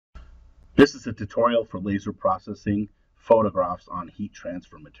This is a tutorial for laser processing photographs on heat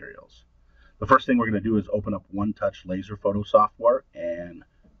transfer materials. The first thing we're going to do is open up One Touch laser photo software and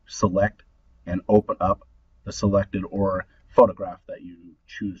select and open up the selected or photograph that you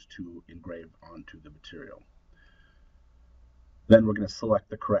choose to engrave onto the material. Then we're going to select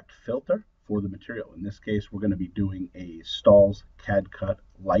the correct filter for the material. In this case, we're going to be doing a Stahl's CAD cut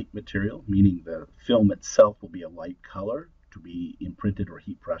light material, meaning the film itself will be a light color to be imprinted or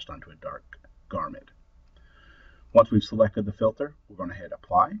heat pressed onto a dark garment. Once we've selected the filter, we're going to hit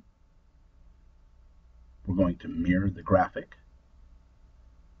apply. We're going to mirror the graphic,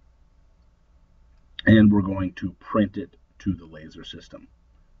 and we're going to print it to the laser system.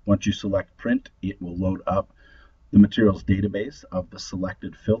 Once you select print, it will load up the materials database of the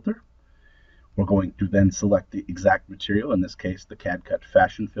selected filter. We're going to then select the exact material. In this case, the CAD cut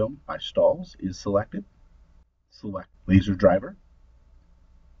fashion film by Stahl's is selected. Select laser driver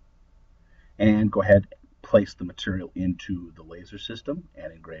and go ahead and place the material into the laser system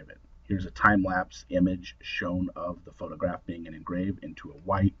and engrave it. Here's a time-lapse image shown of the photograph being engraved into a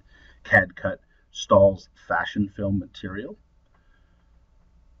white CAD cut Stahl's fashion film material.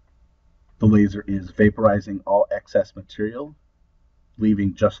 The laser is vaporizing all excess material,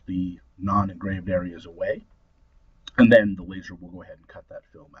 leaving just the non-engraved areas away, and then the laser will go ahead and cut that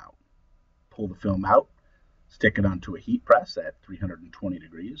film out. Pull the film out, stick it onto a heat press at 320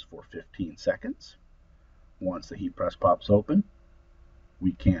 degrees for 15 seconds. Once the heat press pops open,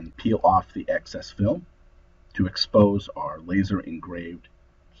 we can peel off the excess film to expose our laser engraved,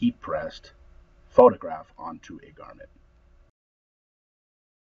 heat pressed photograph onto a garment.